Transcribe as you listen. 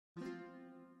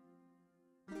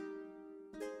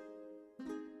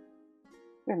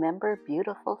Remember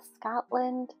beautiful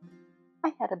Scotland?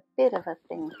 I had a bit of a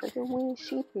thing for the wee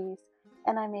sheepies,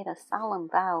 and I made a solemn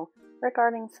vow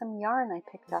regarding some yarn I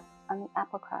picked up on the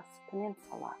Applecross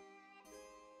Peninsula.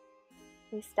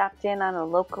 We stopped in on a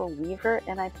local weaver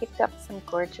and I picked up some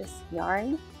gorgeous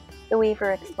yarn. The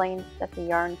weaver explained that the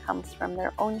yarn comes from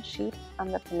their own sheep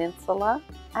on the peninsula.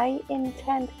 I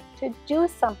intend to do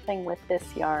something with this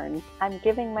yarn. I'm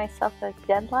giving myself a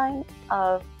deadline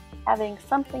of having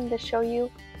something to show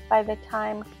you by the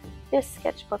time this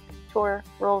sketchbook tour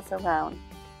rolls around,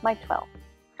 my 12th.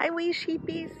 Hi, wee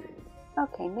sheepies.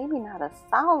 Okay, maybe not a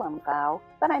solemn vow,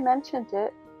 but I mentioned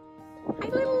it. Hi,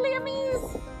 little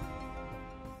lammies.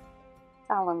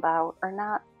 Solemn vow or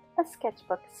not, a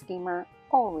sketchbook schemer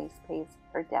always pays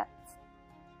her debts.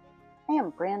 I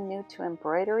am brand new to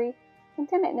embroidery and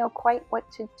didn't know quite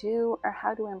what to do or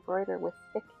how to embroider with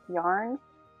thick yarn,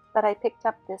 but I picked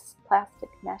up this plastic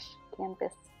mesh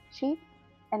canvas sheet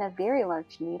and a very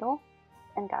large needle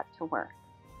and got to work.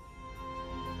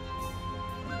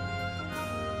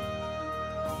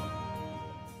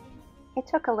 It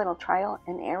took a little trial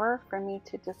and error for me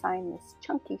to design this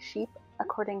chunky sheep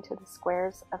according to the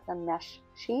squares of the mesh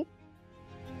sheet.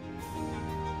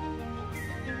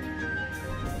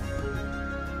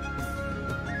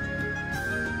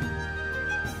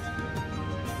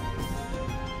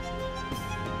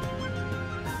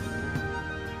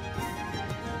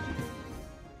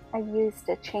 I used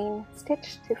a chain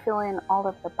stitch to fill in all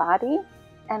of the body,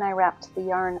 and I wrapped the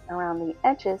yarn around the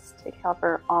edges to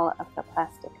cover all of the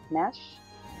plastic mesh.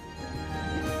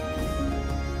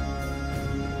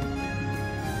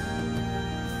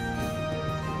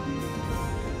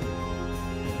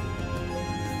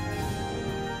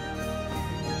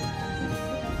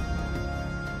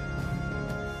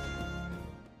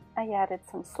 I added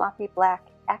some sloppy black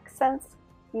accents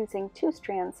using 2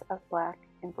 strands of black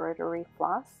embroidery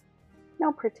floss.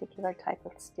 No particular type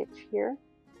of stitch here,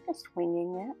 just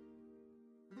winging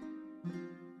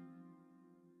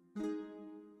it.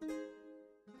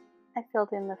 I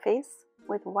filled in the face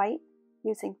with white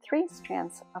using 3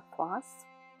 strands of floss.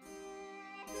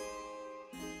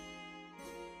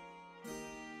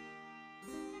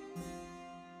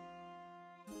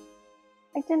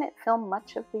 I didn't film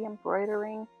much of the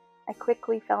embroidering. I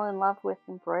quickly fell in love with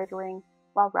embroidering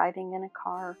while riding in a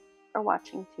car or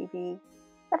watching TV,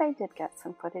 but I did get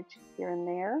some footage here and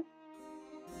there.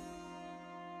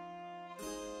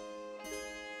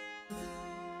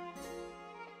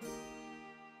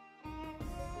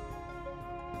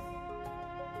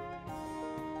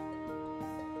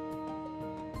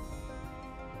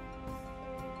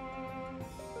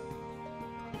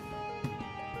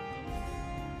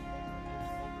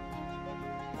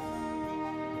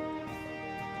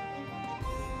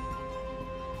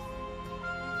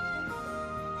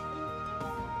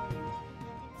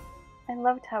 I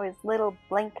loved how his little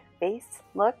blank face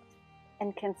looked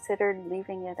and considered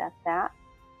leaving it at that,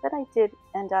 but I did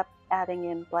end up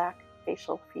adding in black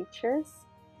facial features.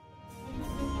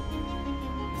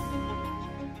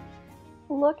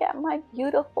 Look at my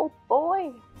beautiful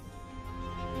boy!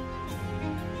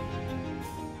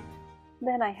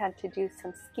 Then I had to do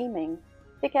some scheming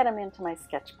to get him into my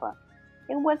sketchbook.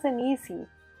 It wasn't easy.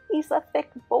 He's a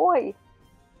thick boy,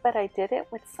 but I did it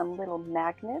with some little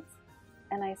magnets,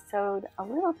 and I sewed a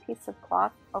little piece of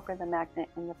cloth over the magnet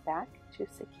in the back to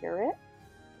secure it.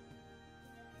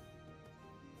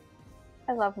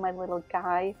 I love my little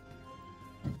guy.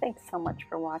 Thanks so much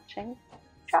for watching.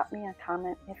 Drop me a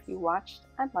comment if you watched.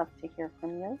 I'd love to hear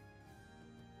from you.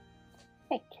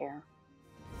 Take care.